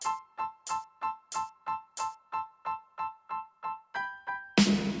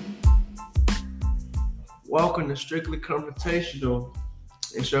Welcome to Strictly Confrontational.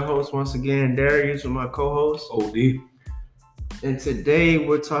 It's your host once again, Darius, with my co-host OD. And today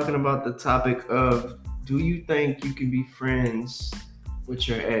we're talking about the topic of: do you think you can be friends with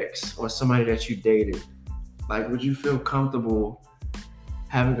your ex or somebody that you dated? Like, would you feel comfortable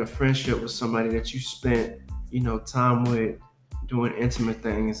having a friendship with somebody that you spent, time with, doing intimate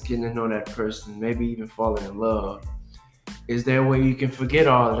things, getting to know that person, maybe even falling in love? Is there a way you can forget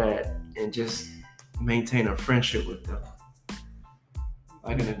all of that and just maintain a friendship with them?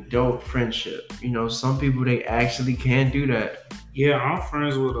 Like an adult friendship. Some people, they actually can do that. Yeah, I'm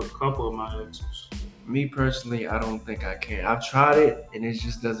friends with a couple of my exes. Me personally, I don't think I can. I've tried it and it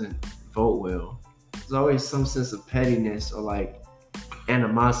just doesn't vote well. There's always some sense of pettiness or like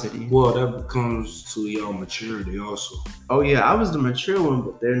animosity. Well, that comes to your maturity also. Oh yeah, I was the mature one,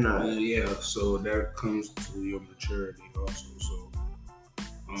 but they're not. Yeah, so that comes to your maturity also. So,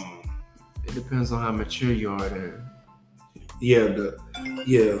 it depends on how mature you are there. Yeah, the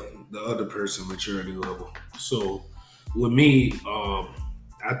other person maturity level. So, with me,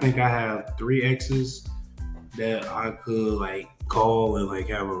 I think I have 3 exes that I could like call and like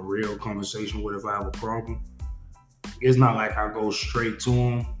have a real conversation with if I have a problem. It's not like I go straight to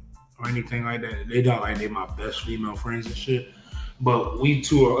them or anything like that. They not like they my best female friends and shit. But we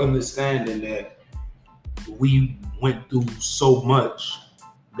two are understanding that we went through so much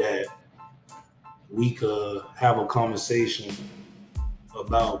that we could have a conversation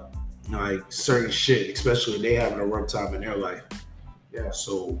about like certain shit, especially if they having a rough time in their life. Yeah.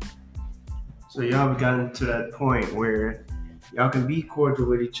 So y'all have gotten to that point where y'all can be cordial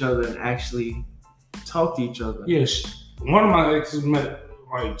with each other and actually talk to each other. Yes. One of my exes met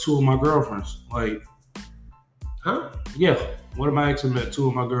like 2 of my girlfriends. Like, huh? Yeah. One of my exes met 2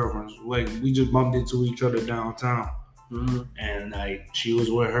 of my girlfriends. Like, we just bumped into each other downtown. Mm-hmm. And like, she was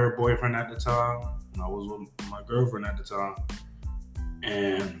with her boyfriend at the time, and I was with my girlfriend at the time.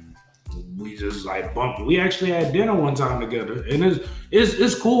 And we just like bumped. We actually had dinner one time together, and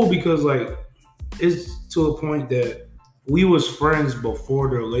it's cool because like it's to a point that we was friends before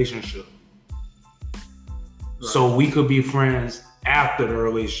the relationship. Right. So we could be friends after the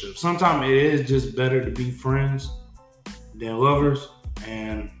relationship. Sometimes it is just better to be friends than lovers,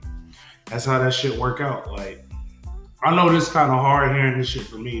 and that's how that shit work out. Like, I know this kind of hard hearing this shit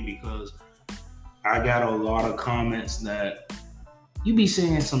for me because I got a lot of comments that you be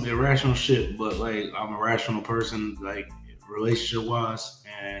saying some irrational shit, but like I'm a rational person, like relationship wise,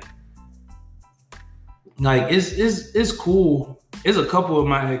 and like it's cool. It's a couple of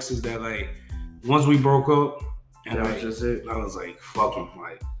my exes that like once we broke up, and that was just it. I was like, fuck them.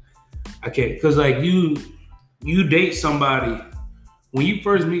 Like, I can't, cause like you date somebody, when you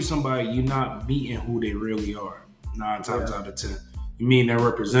first meet somebody, you're not meeting who they really are. 9 times out of 10, you meet their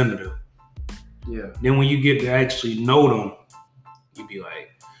representative. Yeah. Then when you get to actually know them, you be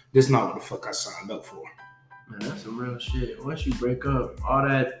like, this is not what the fuck I signed up for. Man, that's some real shit. Once you break up, all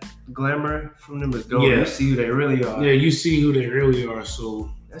that glamour from them is gone. Yeah. You see who they really are. Yeah, you see who they really are. So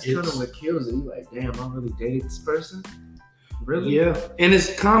that's kind of what kills it. You like, damn, I really dated this person? Really? Yeah. And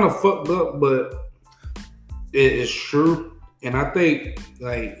it's kind of fucked up, but it's true. And I think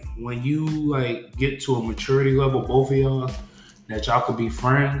like when you like get to a maturity level, both of y'all, that y'all could be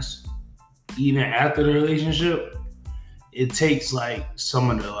friends even after the relationship, it takes like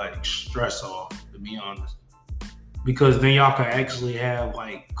some of the like stress off, to be honest. Because then y'all can actually have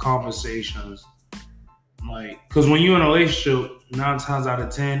like conversations. Like, cause when you're in a relationship, 9 times out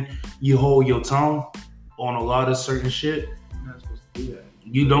of 10, you hold your tongue on a lot of certain shit. You're not supposed to do that.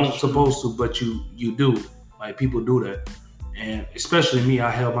 You don't supposed to, but you do. Like, people do that. And especially me,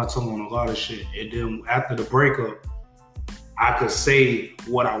 I held my tongue on a lot of shit. And then after the breakup, I could say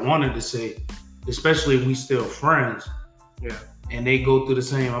what I wanted to say, especially if we still friends. Yeah. And they go through the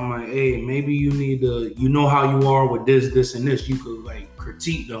same. I'm like, hey, maybe you need to, you know how you are with this, and this. You could like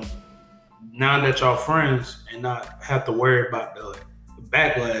critique them now that y'all friends and not have to worry about the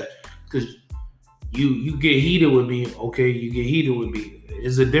backlash. Because you get heated with me, okay? You get heated with me.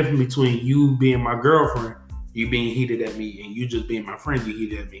 There's a difference between you being my girlfriend, you being heated at me, and you just being my friend, you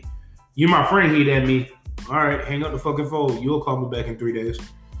heated at me. You my friend heated at me. All right, hang up the fucking phone. You'll call me back in 3 days.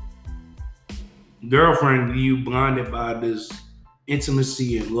 Girlfriend, you blinded by this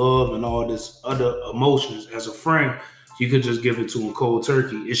intimacy and love and all this other emotions. As a friend, you could just give it to him cold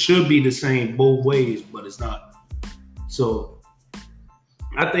turkey. It should be the same both ways, but it's not. So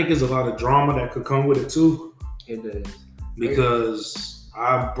I think there's a lot of drama that could come with it too. It is. Because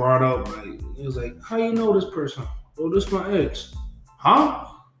I brought up, like, it was like, how you know this person? Oh, this my ex. Huh?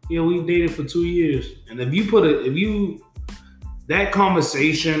 Yeah, we dated for 2 years. And if you that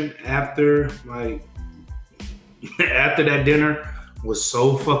conversation after, like, after that dinner was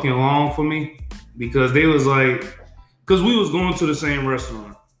so fucking long for me because they was like, because we was going to the same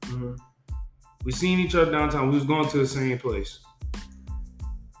restaurant. Mm-hmm. We seen each other downtown. We was going to the same place.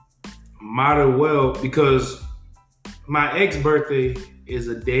 Might as well, because my ex birthday is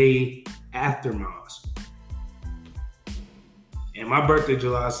a day after mine. And my birthday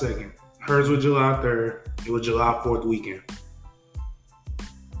July 2nd. Hers was July 3rd. It was July 4th weekend.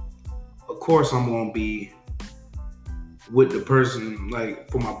 Of course I'm going to be with the person,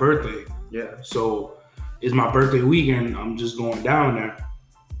 like, for my birthday. Yeah. So, it's my birthday weekend. I'm just going down there.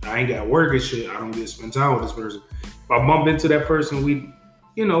 I ain't got work and shit. I don't get to spend time with this person. If I bump into that person, we,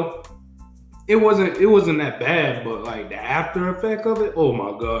 you know, it wasn't that bad, but, like, the after effect of it, oh,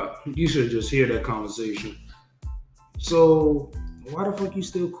 my God. You should just hear that conversation. So, why the fuck you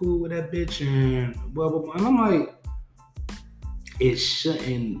still cool with that bitch and blah, blah, blah. And I'm like, it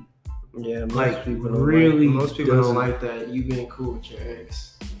shouldn't. Yeah, most people don't like that. You being cool with your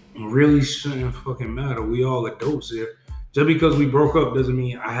ex. Really shouldn't fucking matter. We all adults here. Just because we broke up doesn't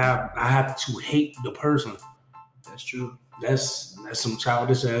mean I have to hate the person. That's true. That's some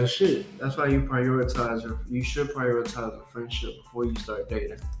childish ass shit. That's why you should prioritize a friendship before you start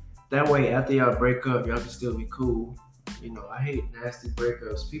dating. That way, after y'all break up, y'all can still be cool. You know, I hate nasty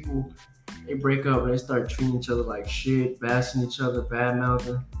breakups. People, they break up and they start treating each other like shit, bashing each other,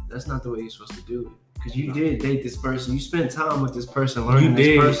 bad-mouthing. That's not the way you're supposed to do it. Because you did date this person. You spent time with this person, learning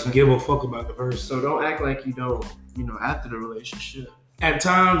this person. Give a fuck about the person. So don't act like you don't, after the relationship. At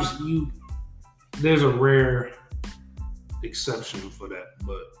times, there's a rare exception for that.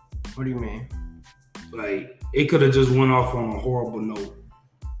 But what do you mean? Like, it could have just went off on a horrible note.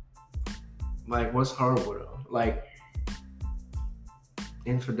 Like, what's horrible, though? Like,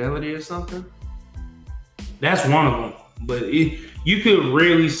 infidelity or something? That's one of them. But you could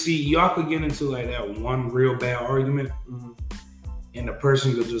really see, y'all could get into like that one real bad argument, and the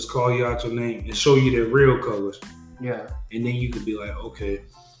person could just call you out your name and show you their real colors. Yeah. And then you could be like, okay.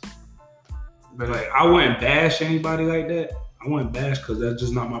 But like, I wouldn't bash anybody like that. I wouldn't bash because that's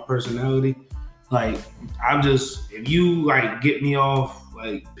just not my personality. Like, if you like get me off,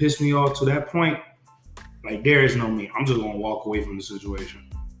 like piss me off to that point, like there is no me. I'm just gonna walk away from the situation.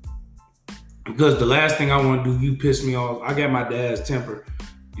 Because the last thing I want to do, you piss me off. I got my dad's temper,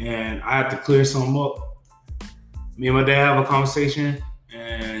 and I have to clear something up. Me and my dad have a conversation,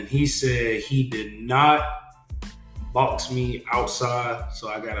 and he said he did not box me outside, so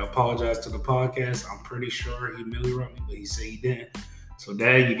I gotta apologize to the podcast. I'm pretty sure he merely wrote me, but he said he didn't. So,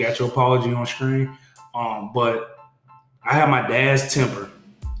 Dad, you got your apology on screen. But I have my dad's temper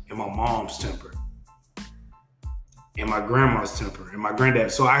and my mom's temper. And my grandma's temper and my granddad.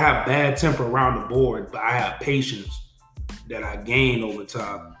 So I have bad temper around the board, but I have patience that I gain over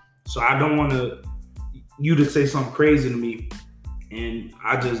time. So I don't want you to say something crazy to me and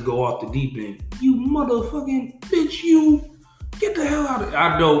I just go off the deep end. You motherfucking bitch, you get the hell out of it.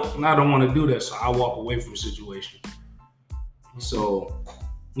 I don't want to do that. So I walk away from the situation. So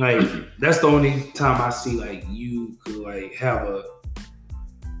like, that's the only time I see like you could like have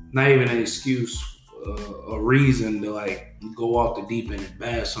not even an excuse, a reason to like go off the deep end and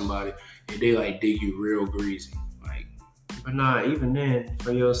bash somebody, and they like dig you real greasy. Like, but nah, even then,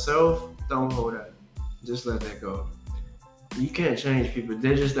 for yourself, don't hold that. Just let that go. You can't change people.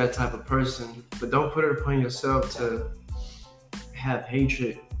 They're just that type of person. But don't put it upon yourself to have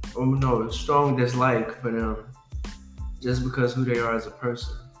hatred or a strong dislike for them just because who they are as a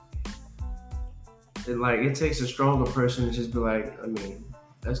person. It takes a stronger person to just be like, I mean,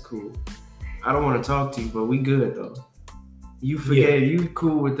 that's cool. I don't want to talk to you, but we good though. You forget you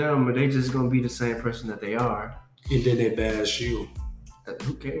cool with them, but they just gonna be the same person that they are. And then they bash you.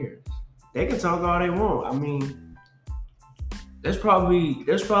 Who cares? They can talk all they want. I mean, there's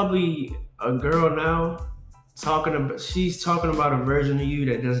probably a girl now she's talking about a version of you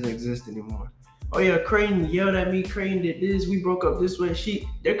that doesn't exist anymore. Oh yeah, Creighton yelled at me. Creighton did this. We broke up this way.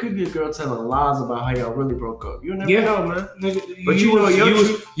 There could be a girl telling lies about how y'all really broke up. You never know, man. But you was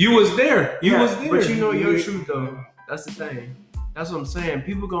there. You was there. But you know your truth though. That's the thing. That's what I'm saying.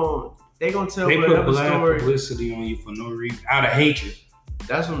 People gonna tell they whatever put black story. Publicity on you for no reason, out of hatred.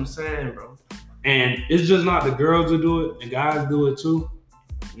 That's what I'm saying, bro. And it's just not the girls who do it. The guys do it too.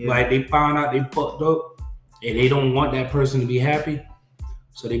 Yeah. Like they found out they fucked up, and they don't want that person to be happy.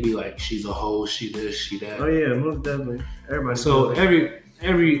 So they be like, she's a hoe, she this, she that. Oh yeah, most definitely. Everybody. So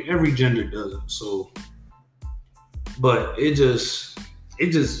every gender does it. So, but it just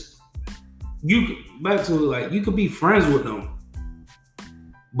you back to like you could be friends with them,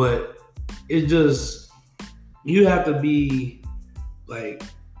 but it just you have to be like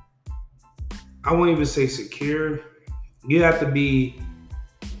I won't even say secure. You have to be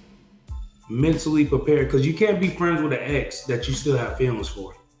mentally prepared because you can't be friends with an ex that you still have feelings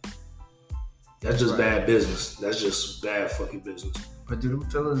for. That's just bad business. That's just bad fucking business. But do them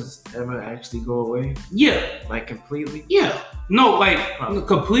feelings ever actually go away? Yeah. Like completely? Yeah. No, like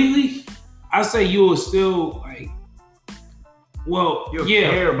completely. I say you will still like. Well,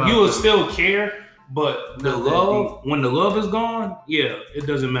 you'll still care, but the love, when the love is gone, yeah, it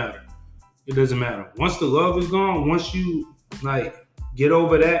doesn't matter. It doesn't matter. Once the love is gone, once you like get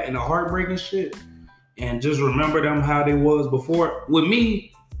over that and the heartbreaking shit, and just remember them how they was before. With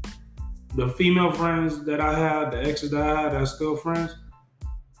me, the female friends that I have, the exes that I have that are still friends,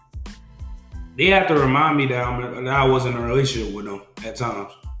 they have to remind me that I was in a relationship with them at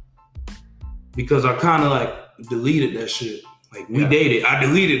times. Because I kind of like deleted that shit. Like we dated, I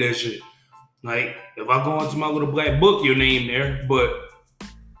deleted that shit. Like if I go into my little black book, your name there, but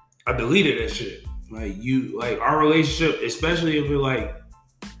I deleted that shit. Like our relationship, especially if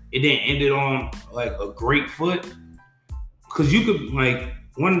it didn't end it on like a great foot. Cause you could like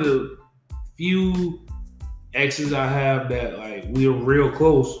one of the few exes I have that like we were real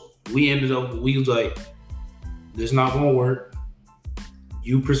close. We was like, this not gonna work.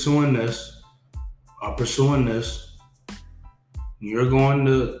 You pursuing this, I'm pursuing this. You're going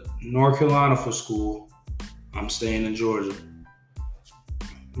to North Carolina for school. I'm staying in Georgia.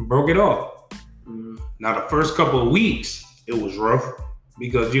 Broke it off. Mm-hmm. Now the first couple of weeks, it was rough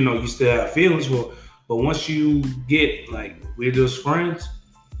because you still have feelings for. But once you get like we're just friends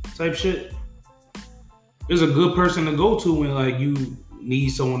type shit, there's a good person to go to when like you need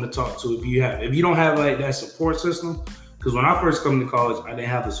someone to talk to. If you don't have like that support system, because when I first come to college, I didn't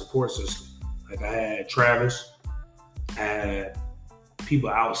have the support system. Like I had Travis, I had people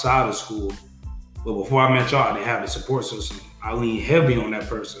outside of school, but before I met y'all, I didn't have the support system. I leaned heavy on that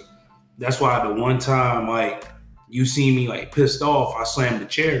person. That's why the one time like you see me like pissed off, I slammed the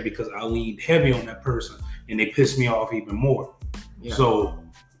chair because I leaned heavy on that person, and they pissed me off even more. Yeah. So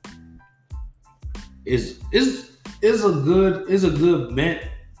is a good vent,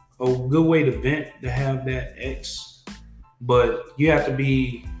 a good way to vent to have that ex, but you have to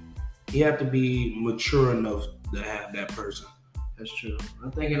be mature enough to have that person. That's true. I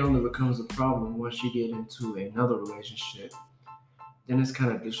think it only becomes a problem once you get into another relationship. Then it's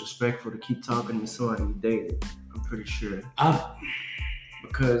kind of disrespectful to keep talking to somebody you dated. I'm pretty sure.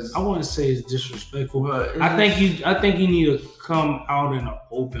 Because I want to say it's disrespectful. I think you need to come out in the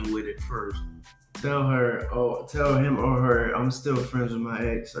open with it first. Tell him or her, I'm still friends with my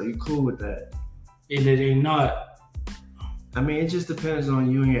ex. Are you cool with that? And it ain't not. I mean, it just depends on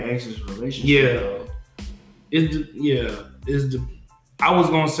you and your ex's relationship. Yeah. I was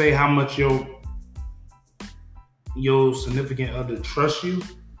gonna say how much your significant other trusts you,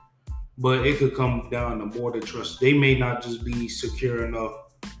 but it could come down to more than trust. They may not just be secure enough,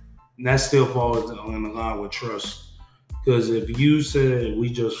 and that still falls in the line with trust. Because if you said we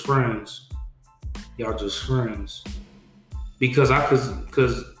just friends, y'all just friends. Because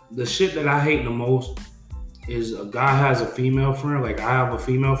the shit that I hate the most is a guy has a female friend. Like I have a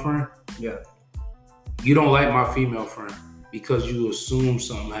female friend. Yeah. You don't like my female friend because you assume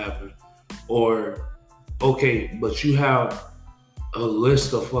something happened. Or, okay, but you have a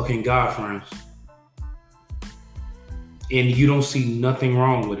list of fucking guy friends and you don't see nothing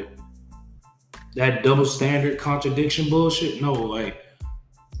wrong with it. That double standard contradiction bullshit, no, like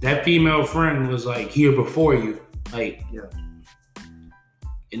that female friend was like here before you. Like, yeah.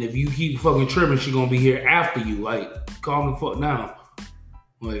 And if you keep fucking tripping, she gonna be here after you. Like, calm the fuck down.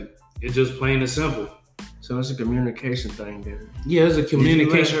 Like, it's just plain and simple. So it's a communication thing, dude. Yeah, it's a communication.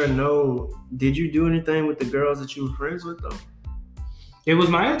 Did you let her know? Did you do anything with the girls that you were friends with, though? It was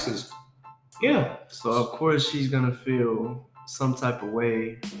my exes. Yeah. So of course she's gonna feel some type of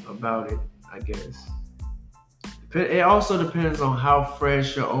way about it, I guess. It also depends on how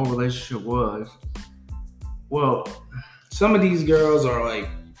fresh your old relationship was. Well, some of these girls are like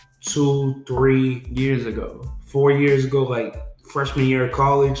 2, 3 years ago, 4 years ago, like freshman year of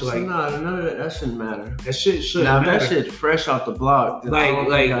college. So like none of that shouldn't matter. That shit shouldn't matter. Now if that shit fresh off the block, then I'm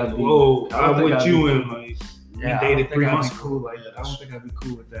with you and like we dated 3 months ago. Cool like that. I don't think I'd be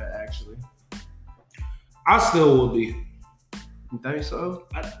cool with that actually. I still would be. You think so?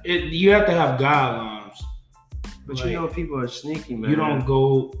 You have to have guidelines. But like, people are sneaky, man. You don't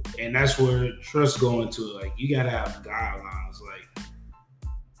go, and that's where trust go into it. Like, you gotta have guidelines.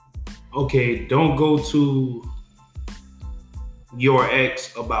 Like, okay, don't go to your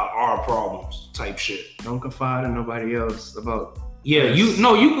ex about our problems type shit. Don't confide in nobody else about. Yeah, you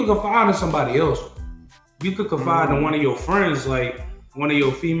can confide in somebody else. You could confide in one of your friends. Like, one of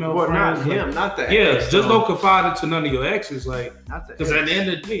your female friends. Not him, not the ex. Just don't confide it to none of your exes. Like, because at the end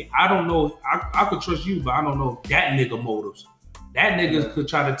of the day, I don't know. I could trust you, but I don't know that nigga motives. That nigga could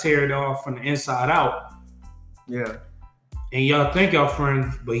try to tear it off from the inside out. Yeah. And y'all think y'all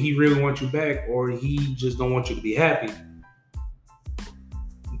friends, but he really wants you back, or he just don't want you to be happy.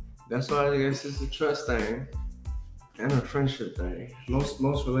 That's why I guess it's a trust thing and a friendship thing. Most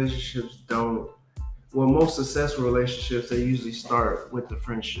relationships don't. Well, most successful relationships, they usually start with the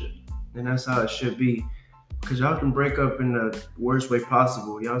friendship. And that's how it should be. Because y'all can break up in the worst way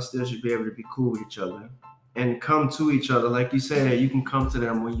possible. Y'all still should be able to be cool with each other. And come to each other. Like you said, you can come to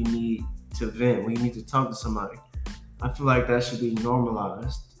them when you need to vent, when you need to talk to somebody. I feel like that should be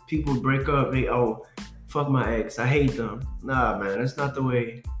normalized. People break up, fuck my ex, I hate them. Nah, man, that's not the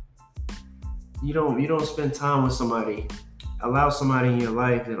way. You don't spend time with somebody, allow somebody in your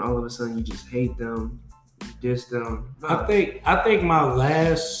life, and all of a sudden you just hate them, you diss them. Nah. I think my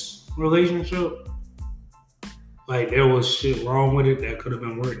last relationship, like there was shit wrong with it that could have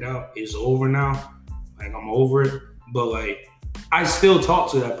been worked out. It's over now. Like I'm over it. But like I still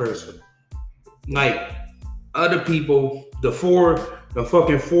talk to that person. Like other people, the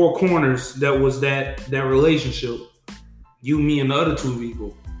fucking four corners that was that relationship, you, me, and the other two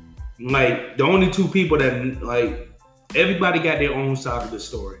people. Like the only two people that like everybody got their own side of the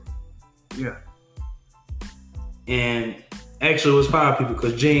story. Yeah. And actually it was 5 people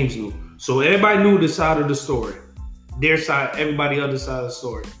because James knew. So everybody knew the side of the story. Their side, everybody other side of the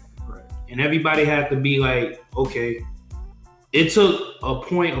story. Right. And everybody had to be like, okay. It took a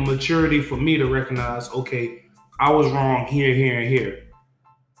point of maturity for me to recognize, okay, I was wrong here, here, and here.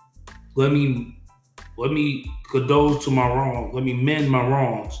 Let me condone to my wrong. Let me mend my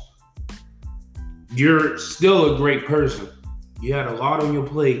wrongs. You're still a great person. You had a lot on your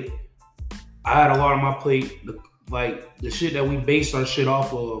plate. I had a lot on my plate. Like the shit that we based our shit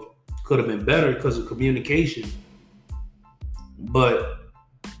off of could have been better because of communication. But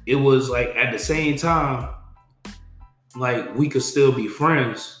it was like at the same time, like we could still be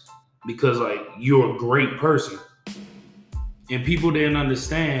friends because like you're a great person. And people didn't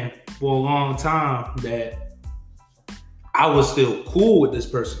understand for a long time that I was still cool with this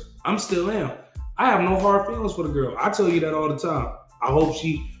person. I'm still am. I have no hard feelings for the girl. I tell you that all the time. I hope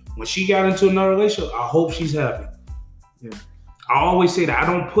when she got into another relationship, I hope she's happy. Yeah. I always say that I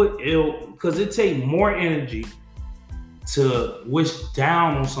don't put ill because it takes more energy to wish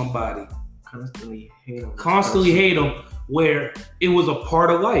down on somebody. Constantly hate them where it was a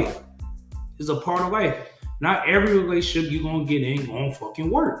part of life. It's a part of life. Not every relationship you're going to get in going to fucking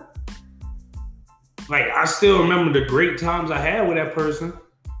work. Like, I still remember the great times I had with that person.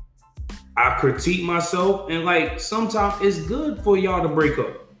 I critique myself, and like sometimes it's good for y'all to break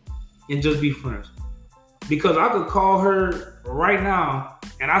up and just be friends. Because I could call her right now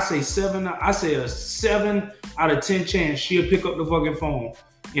and I say a 7 out of 10 chance she'll pick up the fucking phone.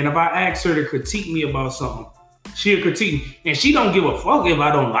 And if I ask her to critique me about something, she'll critique me. And she don't give a fuck if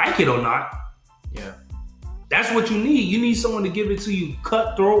I don't like it or not. Yeah. That's what you need. You need someone to give it to you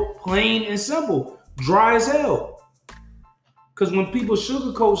cutthroat, plain and simple, dry as hell. Because when people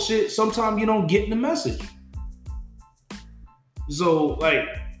sugarcoat shit, sometimes you don't get the message. So, like,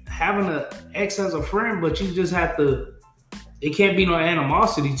 having an ex as a friend, but you just have to, it can't be no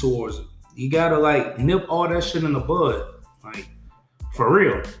animosity towards it. You gotta, like, nip all that shit in the bud. Like, for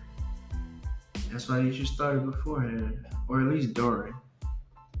real. That's why you should start it beforehand, or at least during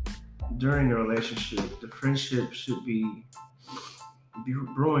the relationship. The friendship should be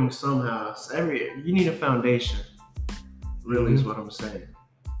brewing somehow. You need a foundation. Really is what I'm saying.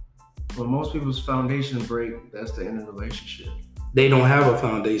 When most people's foundation break, that's the end of the relationship. They don't have a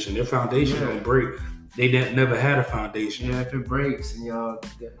foundation. Their foundation don't break. They never had a foundation. Yeah, if it breaks and y'all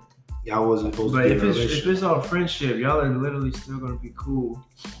wasn't supposed to be in a relationship. If it's all friendship, y'all are literally still gonna be cool.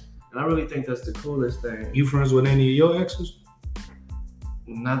 And I really think that's the coolest thing. You friends with any of your exes?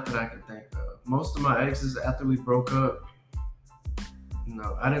 Not that I can think of. Most of my exes, after we broke up,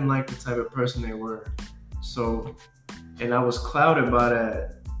 no, I didn't like the type of person they were. So, and I was clouded by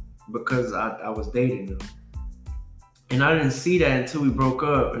that because I was dating them. And I didn't see that until we broke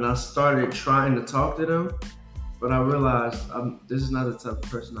up, and I started trying to talk to them, but I realized this is not the type of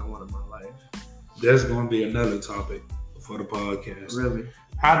person I want in my life. That's going to be another topic for the podcast. Really?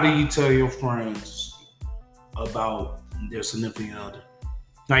 How do you tell your friends about their significant other?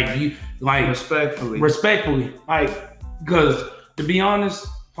 Respectfully. Like, because to be honest,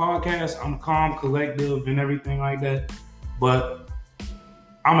 podcast, I'm calm, collective, and everything like that. But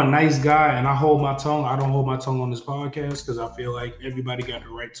I'm a nice guy and I hold my tongue. I don't hold my tongue on this podcast because I feel like everybody got the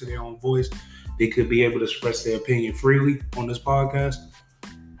right to their own voice. They could be able to express their opinion freely on this podcast.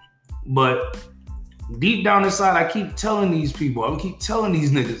 But deep down inside, I keep telling these people, I keep telling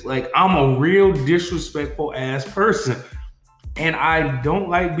these niggas, like, I'm a real disrespectful ass person. And I don't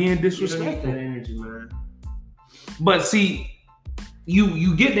like being disrespectful. You don't need that energy, man. But see,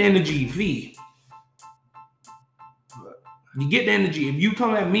 you get the energy you feed. You get the energy. If you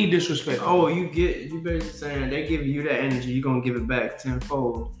come at me disrespectful. You basically saying they give you that energy, you're gonna give it back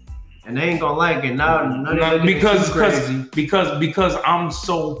tenfold. And they ain't gonna like it. Because I'm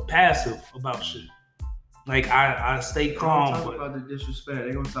so passive about shit. Like I stay calm. Talk about the disrespect.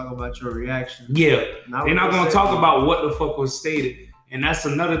 They're gonna talk about your reaction. Yeah. They're not gonna talk about what the fuck was stated. And that's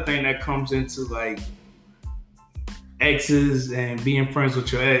another thing that comes into like exes and being friends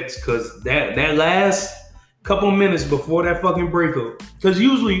with your ex. Cause that last couple minutes before that fucking breakup. Because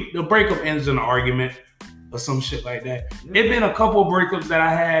usually the breakup ends in an argument or some shit like that. Yeah. It been a couple breakups that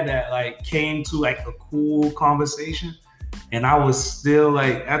I had that like came to like a cool conversation. And I was still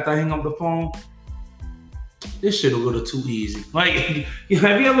like, after I hang up the phone, this shit a little too easy. Like,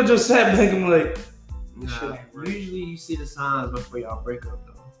 have you ever just sat back and like, usually you see the signs before y'all break up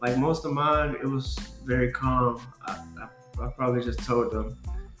though. Like most of mine, it was very calm. I probably just told them,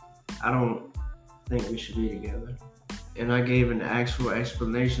 I don't think we should be together. And I gave an actual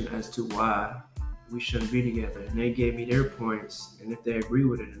explanation as to why we shouldn't be together. And they gave me their points and if they agree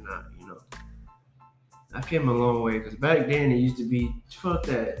with it or not, you know. I came a long way because back then it used to be, fuck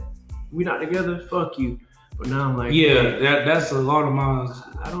that. We not together, fuck you. But now I'm like, yeah, that's a lot of mine.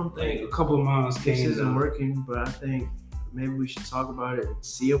 I don't think a couple of mine this isn't working, but I think maybe we should talk about it and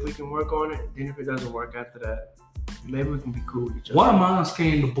see if we can work on it. Then if it doesn't work after that, maybe we can be cool with each other. One of mine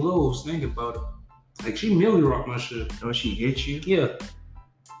came to blows thinking about it. Like she Millie rocked my shit. Oh, she hit you? Yeah.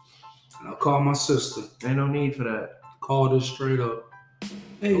 And I called my sister. Ain't no need for that. Called her straight up.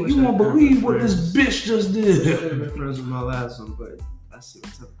 Hey, you won't believe what this bitch just did. I should have been friends with my last one, but I see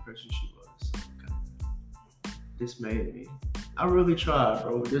what type of person she was. Okay. This made me. I really tried,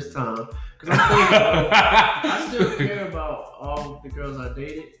 bro, this time. Because I still care about all the girls I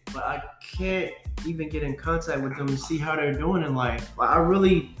dated, but I can't even get in contact with them and see how they're doing in life. Like, I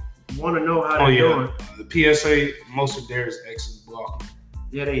really want to know how they're doing. The PSA, most of theirs exes block.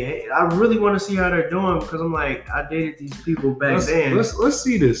 Yeah, they hate. I really want to see how they're doing because I'm like, I dated these people back then. Let's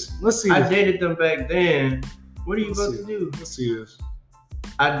see this. I dated them back then. What are you about to do? Let's see this.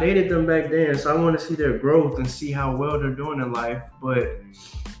 I dated them back then, so I want to see their growth and see how well they're doing in life. But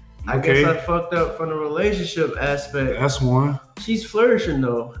I guess I fucked up from the relationship aspect. That's one. She's flourishing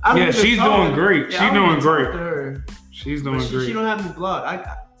though. She's doing great. She's doing great. She's doing great. She don't have me blocked.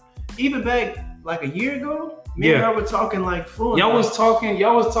 Even back like a year ago. Me and her were talking like fluent. Y'all was talking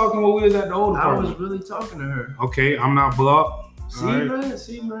when we was at the old apartment. I was really talking to her. Okay, I'm not blocked. See,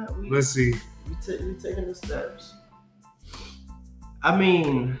 man. Let's see. We taking the steps. I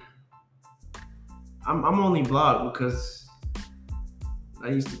mean, I'm only blocked because I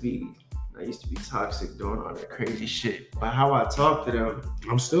used to be toxic doing all that crazy shit. But how I talk to them,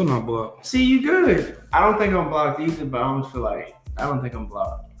 I'm still not blocked. See, you good. I don't think I'm blocked either, but I don't think I'm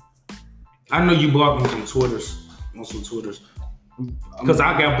blocked. I know you blocked on some Twitters. Because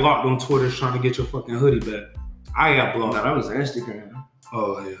I got blocked on Twitter trying to get your fucking hoodie back. I got blocked. No, that was Instagram.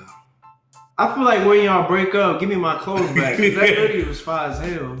 Oh, yeah. I feel like when y'all break up, give me my clothes back. That hoodie was fire as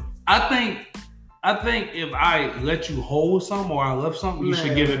hell. I think if I let you hold something or I left something, you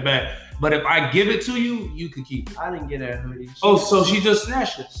should give it back. But if I give it to you, you can keep it. I didn't get that hoodie. So she just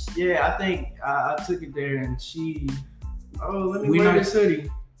snatched it? Yeah, I think I took it there and let me wear this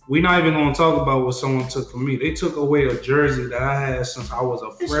hoodie. We're not even going to talk about what someone took from me. They took away a jersey that I had since I was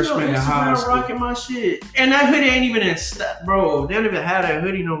a freshman in high school. Rocking my shit. And that hoodie ain't even in stock, bro. They don't even have that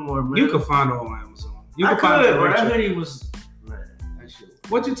hoodie no more, man. You can find it on Amazon. That hoodie was, man, that shit.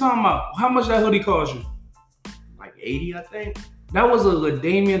 What you talking about? How much that hoodie cost you? Like 80, I think. That was a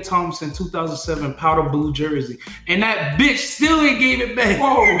LaDainian Thompson 2007 powder blue jersey. And that bitch still ain't gave it back.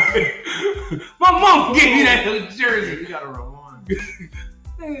 Whoa. My mom gave me that jersey. You gotta rewind.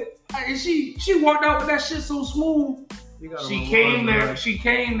 And she walked out with that shit so smooth. She came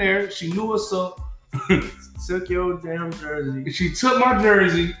there. She knew what's up. Took your damn jersey. She took my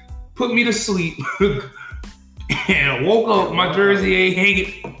jersey, put me to sleep, and woke up. My jersey ain't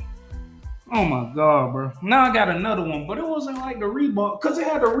hanging. Oh my God, bro. Now I got another one, but it wasn't like the Reebok, cause it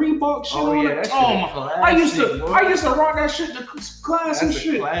had the Reebok shit on it. Oh my God. I used to rock that shit to class and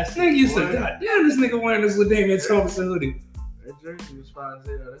shit. Nigga used to, God damn, this nigga wearing this LaDainian Thompson hoodie. That jersey was fire as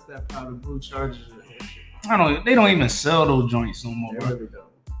hell. That's that powder blue Chargers. They don't even sell those joints no more, bro. They really don't.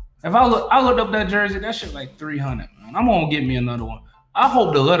 If I looked up that jersey, that shit like 300, man. I'm gonna get me another one. I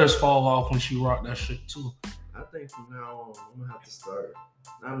hope the letters fall off when she rock that shit too. I think from now on, I'm gonna have to start.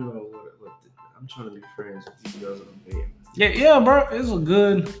 I don't know I'm trying to be friends with these girls I'm dating. Yeah, bro. It's a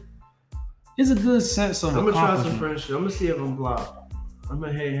good sense of. I'm gonna try some friendship. I'm gonna see if I'm blocked. I'm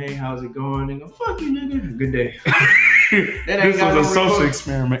gonna hey, how's it going? And go, fuck you, nigga. Good day. This was a social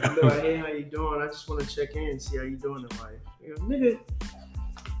experiment. I'm like, hey, how you doing? I just want to check in and see how you doing in life. You know, nigga,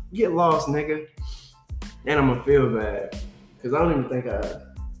 get lost, nigga. And I'm gonna feel bad because I don't even think I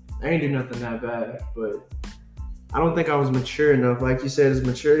ain't do nothing that bad, but I don't think I was mature enough. Like you said, it's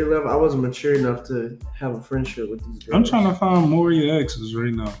maturity level. I wasn't mature enough to have a friendship with these girls. I'm trying to find more of your exes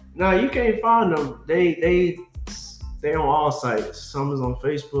right now. No, you can't find them. They on all sites. Some is on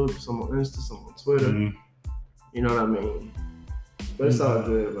Facebook, some on Insta, some on Twitter. Mm-hmm. You know what I mean? But it's all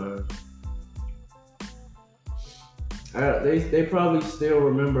good, man. They probably still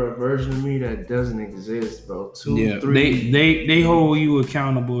remember a version of me that doesn't exist, bro. 2, 3. They hold you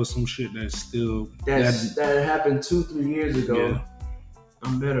accountable for some shit that's still that happened 2-3 years ago. Yeah.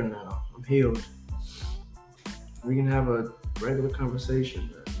 I'm better now. I'm healed. We can have a regular conversation,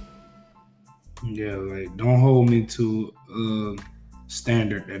 man. Yeah, like don't hold me to a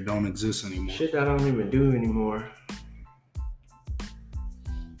standard that don't exist anymore. Shit that I don't even do anymore.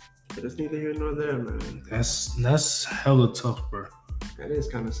 But it's neither here nor there, man. That's hella tough, bro. That is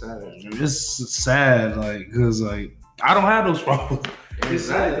kind of sad. It's sad, like, cause like I don't have those problems.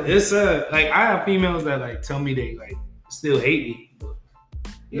 Exactly. It's sad. Like I have females that like tell me they like still hate me. But,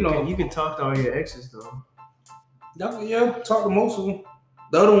 you know, you can talk to all your exes though. Yeah, talk to most of them.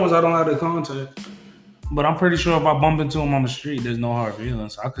 The other ones I don't have the contact. But I'm pretty sure if I bump into them on the street, there's no hard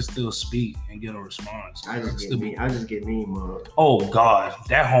feelings. I could still speak and get a response. I just get mean, mug. Oh God,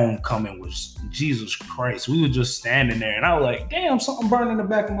 that homecoming was Jesus Christ. We were just standing there, and I was like, "Damn, something burned in the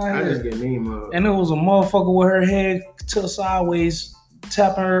back of my head." I just get mean, mug. And it was a motherfucker with her head tilted sideways,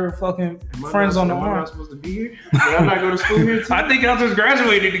 tapping her fucking friends on the arm. Am I not supposed to be here? Did I not go to school here too? I think y'all just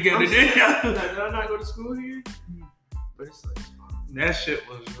graduated together, did I not go to school here? But it's like that shit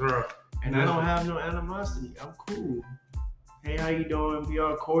was rough. And I don't have no animosity. I'm cool. Hey, how you doing? Be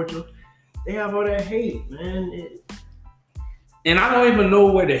all cordial. They have all that hate, man. And I don't even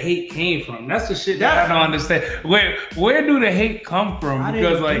know where the hate came from. That's the shit that I don't understand. Where do the hate come from? I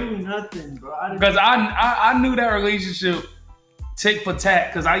didn't do nothing, bro. Because I knew that relationship tick for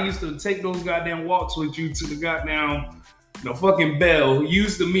tat. Because I used to take those goddamn walks with you to the fucking Bell. You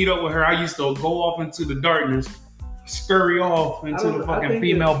used to meet up with her. I used to go off into the darkness. Scurry off into the fucking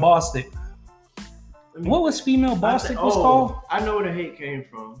female Bostic. What was female Bostic called? I know where the hate came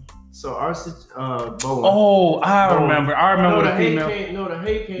from. So our Bowen. Oh, I remember the female. The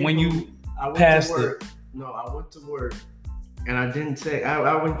hate came when from, you passed it. No, I went to work and I didn't text.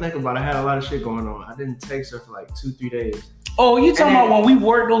 I wouldn't think about it. I had a lot of shit going on. I didn't text her for like 2-3 days. Oh, you talking about when we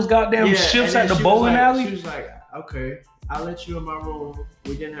worked those goddamn shifts at the bowling alley? She was like, okay, I'll let you in my room.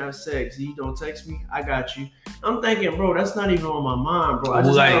 We didn't have sex. You don't text me. I got you. I'm thinking, bro, that's not even on my mind, bro. I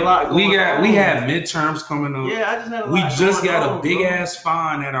just had a lot going on. We had midterms coming up. Yeah, I just had a lot. We just got a big ass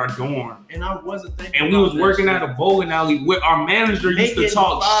fine at our dorm, and I wasn't thinking. And we was working at a bowling alley with our manager used to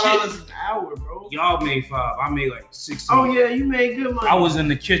talk $5 an hour, bro. Y'all made $5. I made like $16. Oh yeah, you made good money. I was in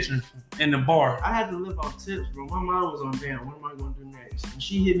the kitchen in the bar. I had to live on tips, bro. My mom was on damn. What am I gonna do next? And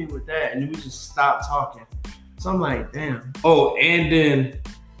she hit me with that, and then we just stopped talking. So I'm like, damn. Oh, and then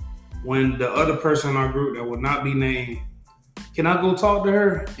when the other person in our group that would not be named, can I go talk to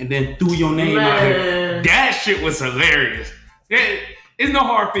her? And then threw your name out there. That shit was hilarious. It's no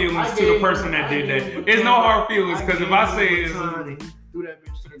hard feelings to the person that did that. It's no hard feelings because if I say it, threw that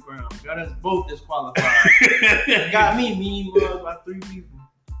bitch to the ground. Got us both disqualified. Got me mean mugged by 3 people.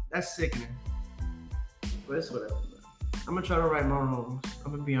 That's sickening. But it's whatever. I'm gonna try to right my wrongs.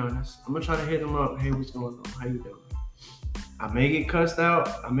 I'm gonna be honest. I'm gonna try to hit them up. Hey, what's going on? How you doing? I may get cussed out.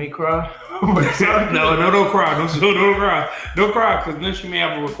 I may cry. No, don't cry. Don't cry. Don't cry, because then she may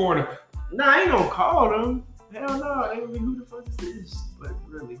have a recorder. Nah, I ain't gonna call them. Hell no. They gonna be, who the fuck is this? But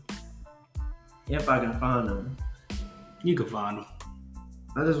really, if I can find them. You can find them.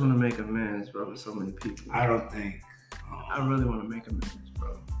 I just want to make amends, bro, with so many people. I don't think. I really want to make amends,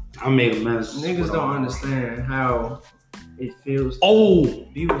 bro. I made amends. Niggas don't understand how it feels to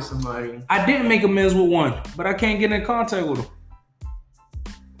be with somebody. I didn't make amends with one, but I can't get in contact with him.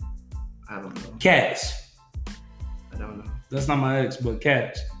 I don't know. Cats. I don't know. That's not my ex, but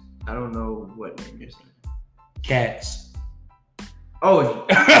Cats. I don't know what name you're saying. Cats. Oh.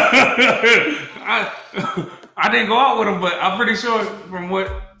 I didn't go out with him, but I'm pretty sure from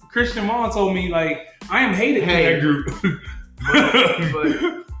what Christian Mom told me, like, I am hated in that group.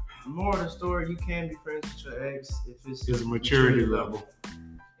 More of the story, you can be friends with your ex if it's a maturity level.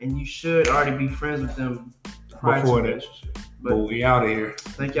 And you should already be friends with them before that. But we out of here.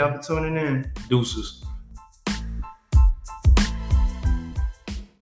 Thank y'all for tuning in. Deuces.